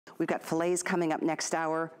We've got fillets coming up next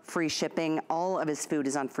hour, free shipping. All of his food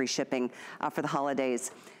is on free shipping for the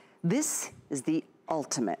holidays. This is the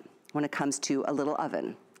ultimate when it comes to a little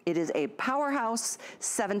oven. It is a powerhouse,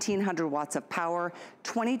 1700 watts of power,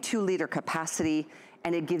 22-liter capacity,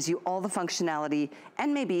 and it gives you all the functionality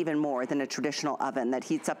and maybe even more than a traditional oven that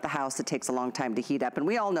heats up the house. It takes a long time to heat up, and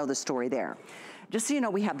we all know the story there. Just so you know,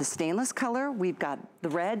 we have the stainless color, we've got the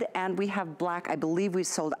red, and we have black. I believe we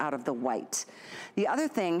sold out of the white. The other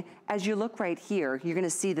thing, as you look right here, you're gonna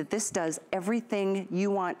see that this does everything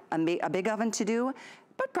you want a big oven to do,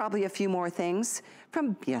 but probably a few more things.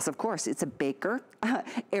 From, yes, of course, it's a baker,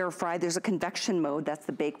 air fry. There's a convection mode, that's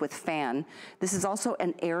the bake with fan. This is also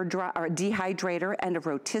an air dry, or a dehydrator and a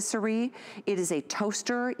rotisserie. It is a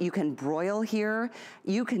toaster. You can broil here.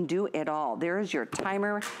 You can do it all. There's your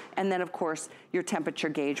timer, and then of course, your temperature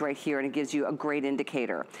gauge right here, and it gives you a great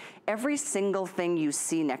indicator. Every single thing you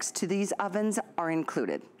see next to these ovens are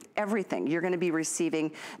included. Everything. You're gonna be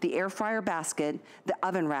receiving the air fryer basket, the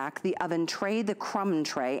oven rack, the oven tray, the crumb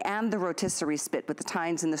tray, and the rotisserie spit with the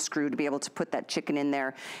tines and the screw to be able to put that chicken in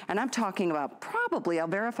there. And I'm talking about probably, I'll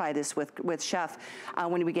verify this with Chef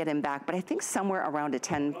when we get him back, but I think somewhere around a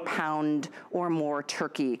 10-pound or more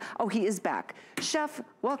turkey. Oh, he is back. Chef,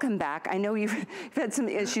 welcome back. I know you've had some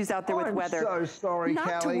issues out there with weather. I'm so sorry,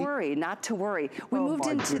 Callie. Not to worry, not to worry. We moved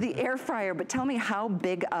into the air fryer, but tell me, how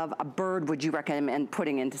big of a bird would you recommend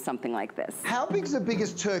putting into something like this? How big's the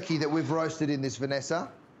biggest turkey that we've roasted in this, Vanessa?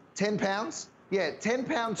 10 pounds? Yeah,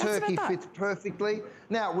 10-pound turkey fits perfectly.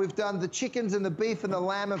 Now, we've done the chickens and the beef and the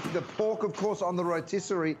lamb and the pork, of course, on the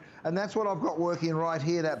rotisserie, and that's what I've got working right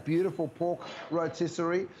here, that beautiful pork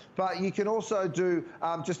rotisserie. But you can also do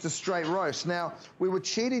just a straight roast. Now, we were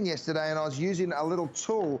cheating yesterday, and I was using a little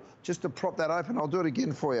tool just to prop that open. I'll do it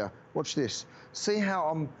again for you. Watch this. See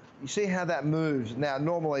how you see how that moves? Now,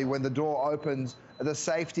 normally when the door opens, the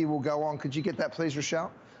safety will go on. Could you get that, please,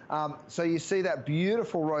 Rochelle? So you see that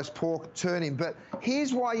beautiful roast pork turning. But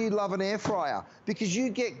here's why you love an air fryer, because you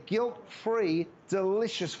get guilt-free,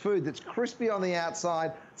 delicious food that's crispy on the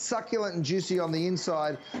outside, succulent and juicy on the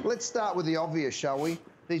inside. Let's start with the obvious, shall we?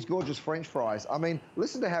 These gorgeous French fries. I mean,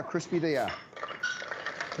 listen to how crispy they are.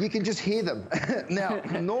 You can just hear them. Now,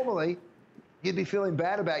 normally, you'd be feeling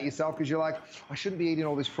bad about yourself because you're like, I shouldn't be eating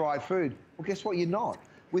all this fried food. Well, guess what? You're not.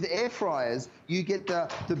 With air fryers, you get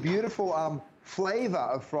the beautiful flavor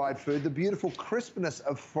of fried food, the beautiful crispness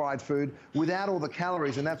of fried food without all the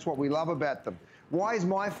calories, and that's what we love about them. Why is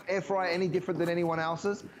my air fryer any different than anyone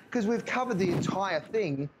else's? Because we've covered the entire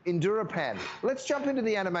thing in DuraPan. Let's jump into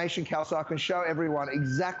the animation, Cal, so I can show everyone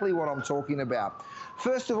exactly what I'm talking about.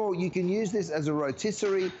 First of all, you can use this as a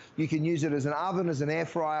rotisserie, you can use it as an oven, as an air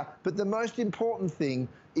fryer, but the most important thing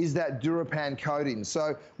is that DuraPan coating.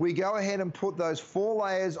 So we go ahead and put those 4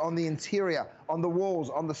 layers on the interior, on the walls,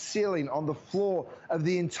 on the ceiling, on the floor of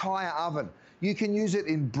the entire oven. You can use it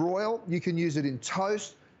in broil, you can use it in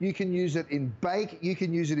toast, you can use it in bake, you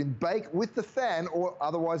can use it in bake with the fan, or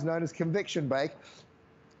otherwise known as convection bake.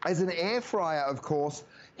 As an air fryer, of course,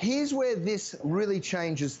 here's where this really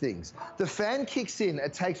changes things. The fan kicks in,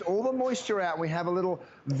 it takes all the moisture out, and we have a little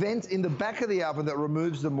vent in the back of the oven that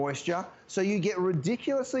removes the moisture, so you get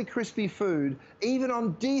ridiculously crispy food. Even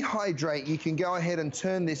on dehydrate, you can go ahead and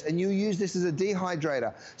turn this, and you use this as a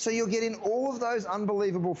dehydrator. So you're getting all of those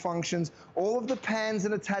unbelievable functions, all of the pans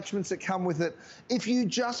and attachments that come with it. If you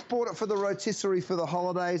just bought it for the rotisserie for the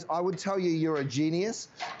holidays, I would tell you you're a genius,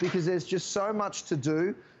 because there's just so much to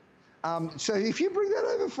do. So if you bring that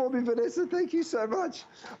over for me, Vanessa, thank you so much.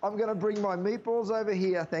 I'm going to bring my meatballs over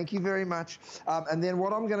here. Thank you very much. And then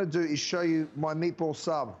what I'm going to do is show you my meatball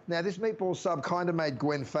sub. Now, this meatball sub kind of made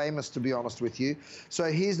Gwen famous, to be honest with you. So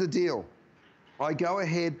here's the deal. I go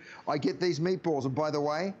ahead, I get these meatballs, and by the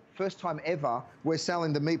way, first time ever we're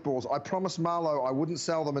selling the meatballs. I promised Marlo I wouldn't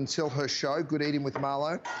sell them until her show, Good Eating with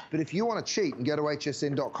Marlo. But if you want to cheat and go to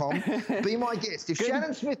hsn.com, be my guest. If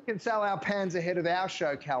Shannon Smith can sell our pans ahead of our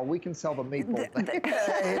show, Cal, we can sell the meatballs.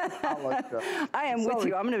 I am with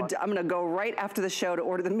you. I'm gonna go right after the show to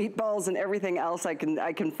order the meatballs and everything else I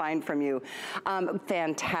can find from you.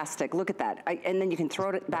 Fantastic. Look at that. And then you can throw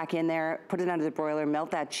it back in there, put it under the broiler,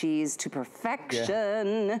 melt that cheese to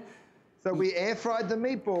perfection. Yeah. So we air fried the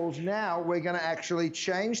meatballs. Now we're going to actually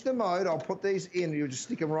change the mode. I'll put these in. You just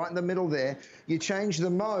stick them right in the middle there. You change the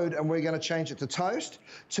mode, and we're going to change it to toast,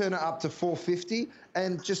 turn it up to 450,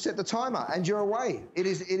 and just set the timer, and you're away. It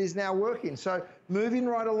is now working. So moving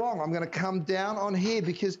right along, I'm going to come down on here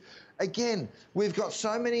because, again, we've got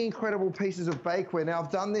so many incredible pieces of bakeware. Now,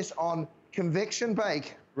 I've done this on convection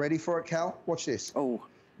bake. Ready for it, Cal? Watch this. Oh.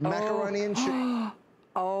 Macaroni and cheese.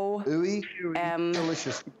 Delicious.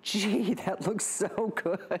 Gee, that looks so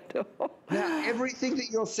good. Now, everything that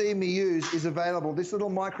you're seeing me use is available. This little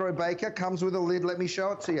micro baker comes with a lid. Let me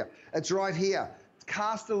show it to you. It's right here. It's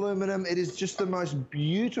cast aluminum. It is just the most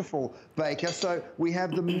beautiful baker. So we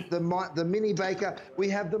have the mini baker. We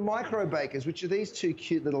have the micro bakers, which are these two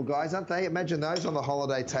cute little guys, aren't they? Imagine those on the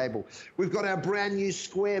holiday table. We've got our brand new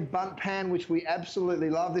square bundt pan, which we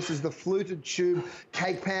absolutely love. This is the fluted tube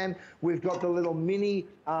cake pan. We've got the little mini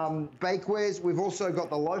bakewares. We've also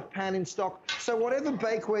got the loaf pan in stock. So whatever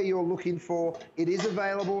bakeware you're looking for, it is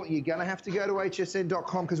available. You're going to have to go to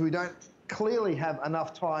hsn.com because we don't clearly have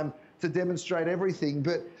enough time to demonstrate everything.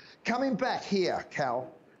 But coming back here,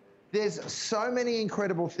 Cal, there's so many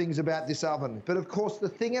incredible things about this oven. But of course, the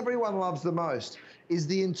thing everyone loves the most is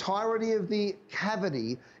the entirety of the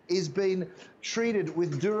cavity is being treated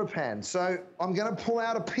with DuraPan. So I'm going to pull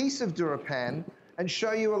out a piece of DuraPan and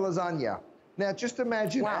show you a lasagna. Now, just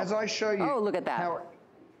imagine as I show you. Oh, look at that.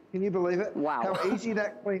 Can you believe it? Wow. How easy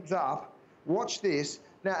that cleans up. Watch this.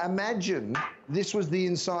 Now, imagine this was the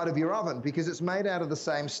inside of your oven because it's made out of the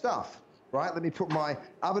same stuff, right? Let me put my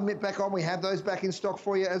oven mitt back on. We have those back in stock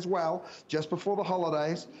for you as well, just before the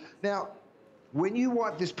holidays. Now, when you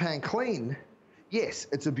wipe this pan clean, yes,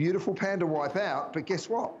 it's a beautiful pan to wipe out, but guess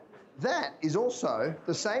what? That is also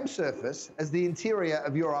the same surface as the interior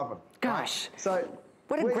of your oven. Gosh. Right? So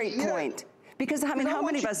what a great point. Because, I mean, how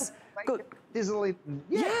many of us go...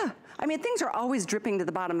 Yeah. I mean, things are always dripping to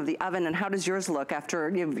the bottom of the oven, and how does yours look after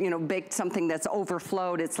you've baked something that's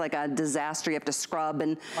overflowed? It's like a disaster. You have to scrub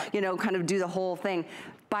and, kind of do the whole thing.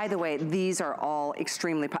 By the way, these are all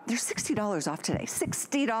extremely they're $60 off today.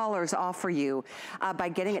 $60 off for you by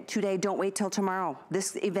getting it today. Don't wait till tomorrow.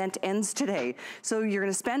 This event ends today. So you're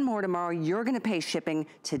going to spend more tomorrow. You're going to pay shipping.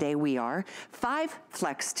 Today we are. 5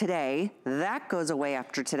 flex today. That goes away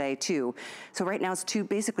after today too. So right now it's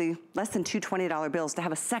basically less than two $20 bills to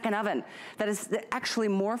have a second oven that is actually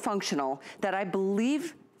more functional, that I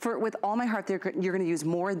believe with all my heart, you're gonna use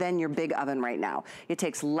more than your big oven right now. It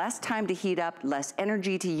takes less time to heat up, less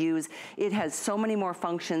energy to use. It has so many more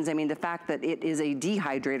functions. I mean, the fact that it is a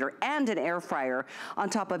dehydrator and an air fryer on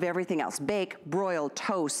top of everything else. Bake, broil,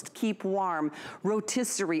 toast, keep warm,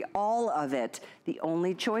 rotisserie, all of it. The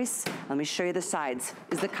only choice, let me show you the sides,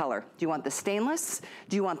 is the color. Do you want the stainless?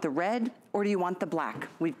 Do you want the red? Or do you want the black?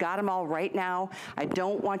 We've got them all right now. I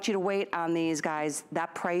don't want you to wait on these, guys.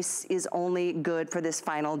 That price is only good for this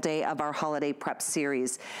final day of our holiday prep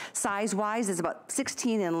series. Size-wise is about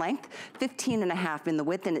 16 in length, 15.5 in the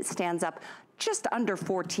width, and it stands up just under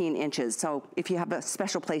 14 inches. So if you have a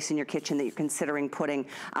special place in your kitchen that you're considering putting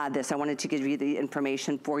this, I wanted to give you the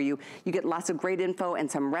information for you. You get lots of great info and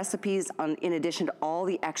some recipes in addition to all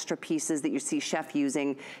the extra pieces that you see Chef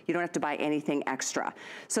using. You don't have to buy anything extra.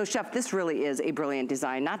 So Chef, this really is a brilliant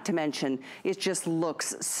design, not to mention it just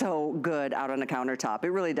looks so good out on a countertop.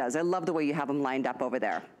 It really does. I love the way you have them lined up over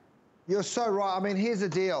there. You're so right. I mean, here's the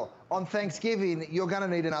deal. On Thanksgiving, you're going to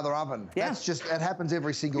need another oven. Yeah. That's just, it happens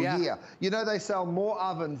every single year. You know, they sell more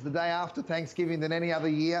ovens the day after Thanksgiving than any other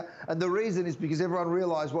year. And the reason is because everyone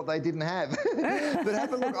realized what they didn't have. But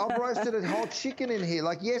have a look. I've roasted a whole chicken in here.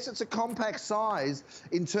 Like, yes, it's a compact size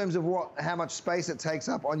in terms of how much space it takes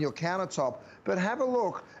up on your countertop. But have a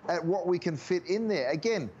look at what we can fit in there.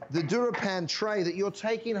 Again, the DuraPan tray that you're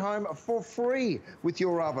taking home for free with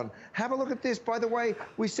your oven. Have a look at this. By the way,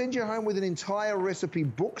 we send you home with an entire recipe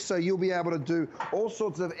book, so you'll be able to do all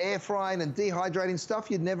sorts of air frying and dehydrating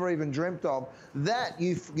stuff you'd never even dreamt of. That,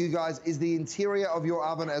 you guys, is the interior of your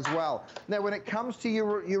oven as well. Now, when it comes to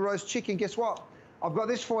your roast chicken, guess what? I've got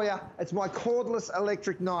this for you. It's my cordless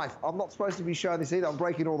electric knife. I'm not supposed to be showing this either. I'm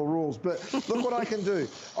breaking all the rules. But look what I can do.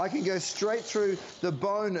 I can go straight through the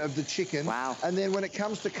bone of the chicken. Wow. And then when it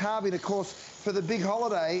comes to carving, of course, for the big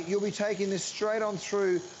holiday, you'll be taking this straight on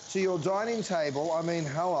through to your dining table. I mean,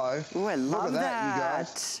 hello. Ooh, I love look at that, you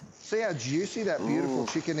guys. See how juicy that beautiful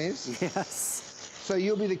chicken is? Yes. So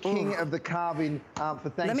you'll be the king of the carving for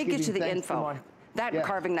Thanksgiving. Let me get you the info. That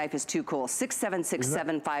carving knife is too cool.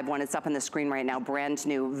 676751. It's up on the screen right now. Brand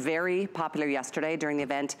new. Very popular yesterday during the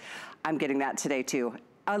event. I'm getting that today too.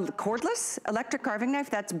 A cordless electric carving knife?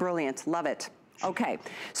 That's brilliant. Love it. Okay,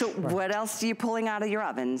 so what else are you pulling out of your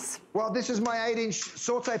ovens? Well, this is my 8-inch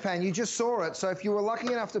saute pan. You just saw it. So if you were lucky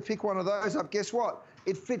enough to pick one of those up, guess what?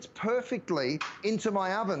 It fits perfectly into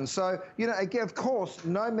my oven. So, you know, again, of course,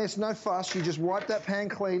 no mess, no fuss. You just wipe that pan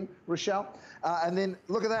clean, Rochelle, and then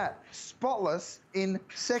look at that, spotless in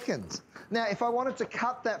seconds. Now, if I wanted to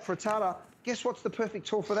cut that frittata, guess what's the perfect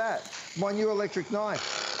tool for that? My new electric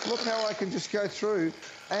knife. Look how I can just go through,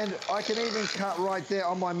 and I can even cut right there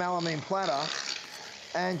on my melamine platter,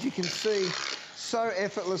 and you can see so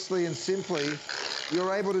effortlessly and simply.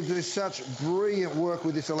 You're able to do such brilliant work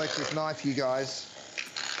with this electric knife, you guys.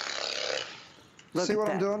 See what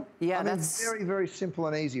I'm doing? Yeah, I mean, that's very, very simple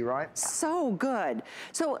and easy, right? so good.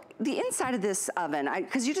 So the inside of this oven,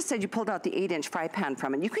 because you just said you pulled out the 8-inch fry pan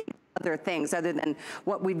from it. You could use other things other than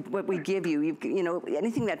what we give you. You know,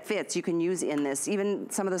 anything that fits you can use in this, even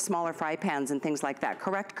some of the smaller fry pans and things like that.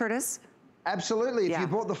 Correct, Curtis? Absolutely. If you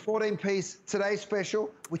bought the 14-piece Today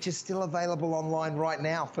Special, which is still available online right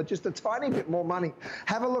now for just a tiny bit more money,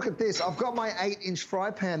 have a look at this. I've got my 8-inch fry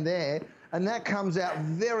pan there, and that comes out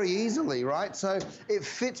very easily, right? So it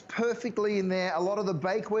fits perfectly in there. A lot of the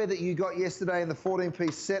bakeware that you got yesterday in the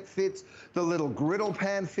 14-piece set fits. The little griddle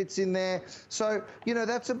pan fits in there. So, you know,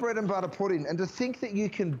 that's a bread and butter pudding. And to think that you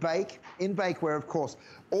can bake in bakeware, of course,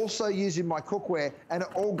 also using my cookware, and it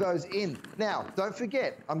all goes in. Now, don't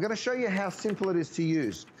forget, I'm gonna show you how simple it is to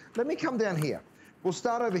use. Let me come down here. We'll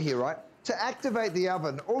start over here, right? To activate the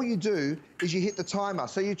oven, all you do is you hit the timer.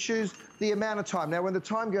 So you choose the amount of time. Now, when the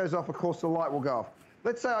time goes off, of course, the light will go off.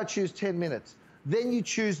 Let's say I choose 10 minutes. Then you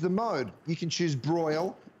choose the mode. You can choose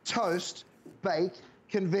broil, toast, bake,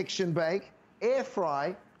 convection bake, air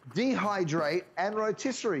fry, dehydrate, and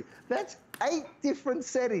rotisserie. That's 8 different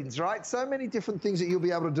settings, right? So many different things that you'll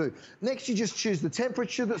be able to do. Next, you just choose the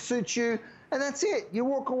temperature that suits you, and that's it. You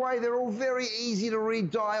walk away. They're all very easy to read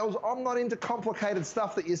dials. I'm not into complicated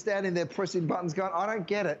stuff that you're standing there pressing buttons going, I don't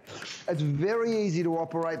get it. It's very easy to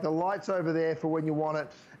operate. The light's over there for when you want it,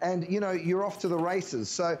 and, you know, you're off to the races.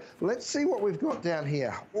 So let's see what we've got down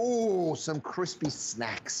here. Oh, some crispy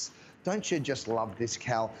snacks. Don't you just love this,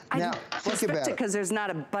 Cal? Now, think about it. Because there's not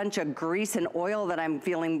a bunch of grease and oil that I'm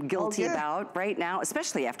feeling guilty about right now,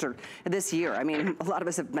 especially after this year. I mean, a lot of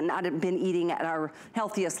us have not been eating at our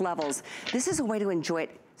healthiest levels. This is a way to enjoy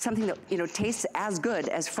it. Something that, you know, tastes as good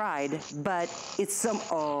as fried, but it's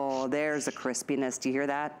oh, there's a crispiness. Do you hear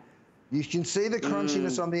that? You can see the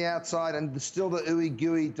crunchiness on the outside and still the ooey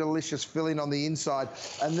gooey delicious filling on the inside.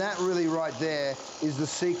 And that really right there is the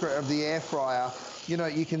secret of the air fryer. You know,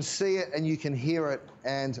 you can see it and you can hear it,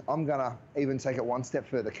 and I'm gonna even take it one step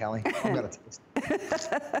further, Callie. I'm gonna taste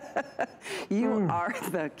it. You are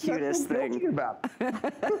the cutest thing. About.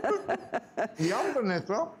 Yum,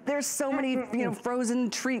 Vanessa. There's so many, you know, frozen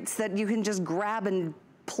treats that you can just grab and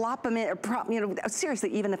plop them in, or you know, seriously,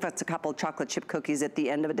 even if it's a couple of chocolate chip cookies at the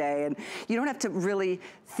end of the day, and you don't have to really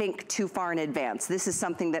think too far in advance. This is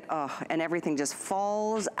something that, and everything just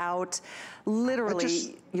falls out.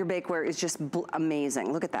 Literally, your bakeware is just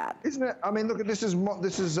amazing. Look at that. Isn't it? I mean, look at this is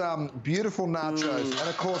beautiful nachos, and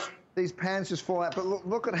of course, these pans just fall out, but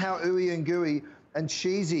look at how ooey and gooey and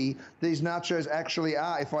cheesy these nachos actually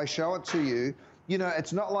are. If I show it to you, you know,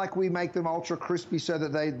 it's not like we make them ultra crispy so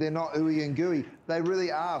that they're not ooey and gooey. They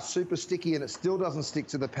really are super sticky, and it still doesn't stick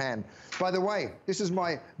to the pan. By the way, this is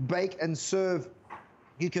my bake and serve.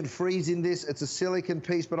 You can freeze in this. It's a silicone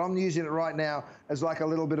piece, but I'm using it right now as like a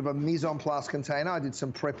little bit of a mise en place container. I did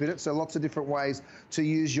some prep in it, so lots of different ways to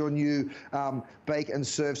use your new bake and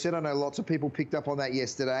serve set. I know lots of people picked up on that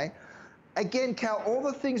yesterday. Again, Cal, all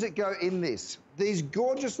the things that go in this, these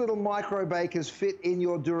gorgeous little micro bakers fit in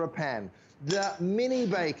your DuraPan. The mini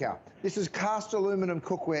baker, this is cast aluminum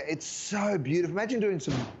cookware. It's so beautiful. Imagine doing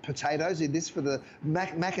some potatoes in this for the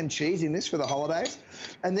mac and cheese in this for the holidays.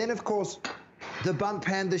 And then, of course, the bundt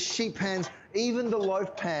pan, the sheet pans, even the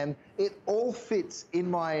loaf pan, it all fits in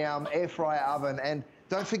my air fryer oven. And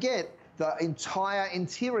don't forget, the entire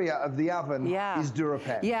interior of the oven is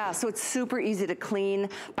DuraPan. Yeah, so it's super easy to clean.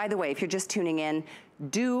 By the way, if you're just tuning in,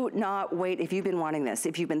 do not wait if you've been wanting this.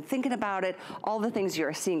 If you've been thinking about it, all the things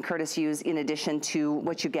you're seeing Curtis use in addition to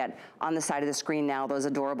what you get on the side of the screen now, those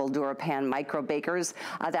adorable DuraPan micro bakers,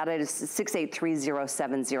 that is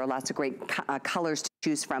 683070. Lots of great colors to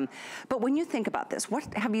choose from. But when you think about this, what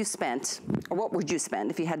have you spent, or what would you spend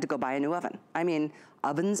if you had to go buy a new oven? I mean,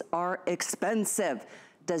 ovens are expensive.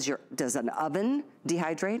 Does an oven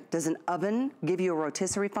dehydrate? Does an oven give you a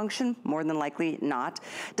rotisserie function? More than likely not.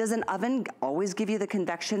 Does an oven always give you the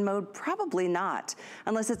convection mode? Probably not,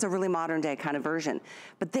 unless it's a really modern day kind of version.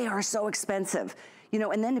 But they are so expensive. You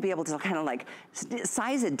know, and then to be able to kind of like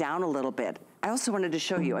size it down a little bit. I also wanted to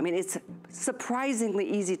show you, I mean, it's surprisingly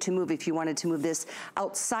easy to move if you wanted to move this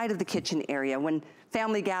outside of the kitchen area. When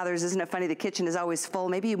family gathers, isn't it funny, the kitchen is always full.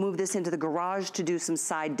 Maybe you move this into the garage to do some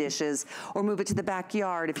side dishes, or move it to the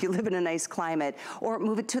backyard if you live in a nice climate, or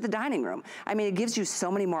move it to the dining room. I mean, it gives you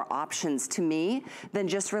so many more options to me than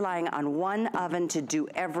just relying on one oven to do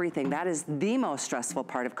everything. That is the most stressful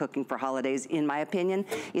part of cooking for holidays, in my opinion,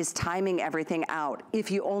 is timing everything out. out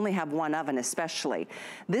if you only have one oven especially.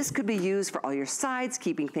 This could be used for all your sides,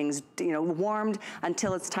 keeping things, you know, warmed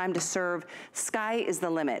until it's time to serve. Sky is the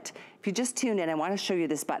limit. If you just tuned in, I want to show you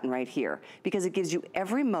this button right here because it gives you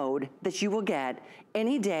every mode that you will get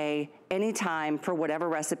any day, anytime for whatever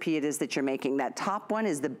recipe it is that you're making. That top one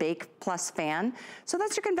is the bake plus fan. So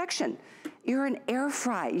that's your convection. You're in air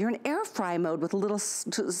fry. You're in air fry mode with a little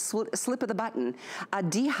slip of the button.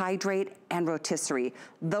 Dehydrate and rotisserie.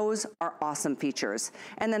 Those are awesome features.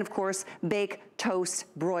 And then of course, bake, toast,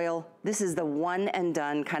 broil. This is the one and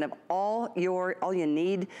done kind of all you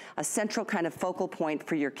need, a central kind of focal point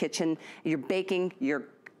for your kitchen. You're baking, you're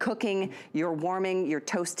cooking, you're warming, you're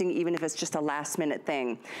toasting, even if it's just a last minute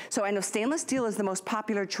thing. So I know stainless steel is the most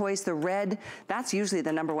popular choice. The red, that's usually the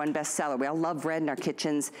 #1 bestseller. We all love red in our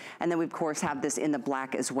kitchens. And then we of course have this in the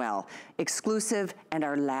black as well. Exclusive and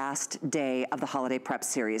our last day of the holiday prep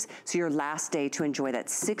series. So your last day to enjoy that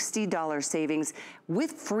 $60 savings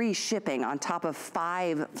with free shipping on top of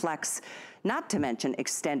 5 flex, not to mention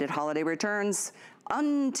extended holiday returns.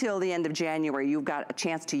 Until the end of January, you've got a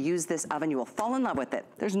chance to use this oven. You will fall in love with it.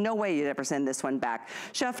 There's no way you'd ever send this one back.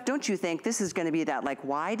 Chef, don't you think this is gonna be that, like,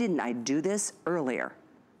 why didn't I do this earlier?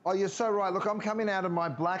 Oh, you're so right. Look, I'm coming out of my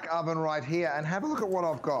black oven right here, and have a look at what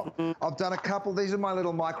I've got. I've done a couple. These are my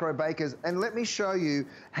little micro bakers, and let me show you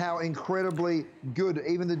how incredibly good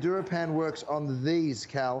even the DuraPan works on these,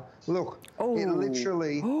 Cal. Look, it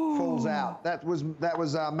literally falls out. That was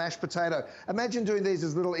mashed potato. Imagine doing these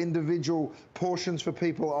as little individual portions for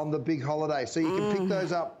people on the big holiday. So you can pick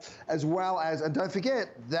those up as well as, and don't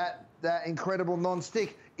forget that incredible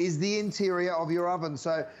non-stick is the interior of your oven.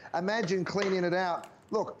 So imagine cleaning it out.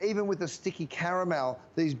 Look, even with the sticky caramel,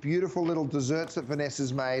 these beautiful little desserts that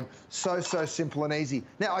Vanessa's made, so simple and easy.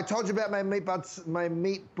 Now, I told you about my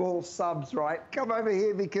meatball subs, right? Come over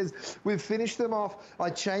here because we've finished them off. I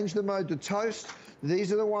changed the mode to toast.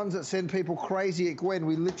 These are the ones that send people crazy at Gwen.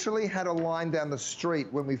 We literally had a line down the street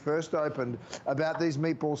when we first opened about these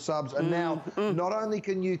meatball subs. And now, not only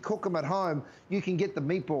can you cook them at home, you can get the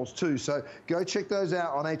meatballs too. So go check those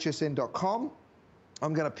out on hsn.com.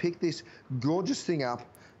 I'm going to pick this gorgeous thing up,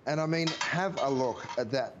 and I mean, have a look at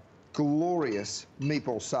that glorious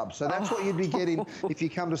meatball sub. So that's what you'd be getting if you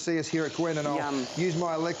come to see us here at Gwen, and I'll use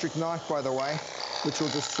my electric knife, by the way, which will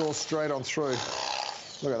just saw straight on through.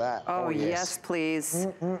 Look at that. Oh, yes, please.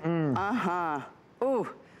 Ooh.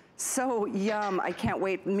 So yum, I can't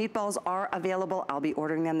wait. Meatballs are available. I'll be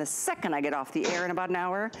ordering them the second I get off the air in about an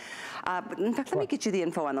hour. But in fact, let me get you the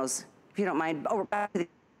info on those, if you don't mind. Oh, we're back to the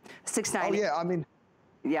 $6.90. Oh, yeah, I mean,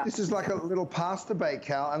 this is like a little pasta bake,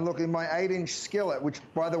 Cal. And look, in my 8-inch skillet, which,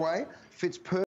 by the way, fits perfectly.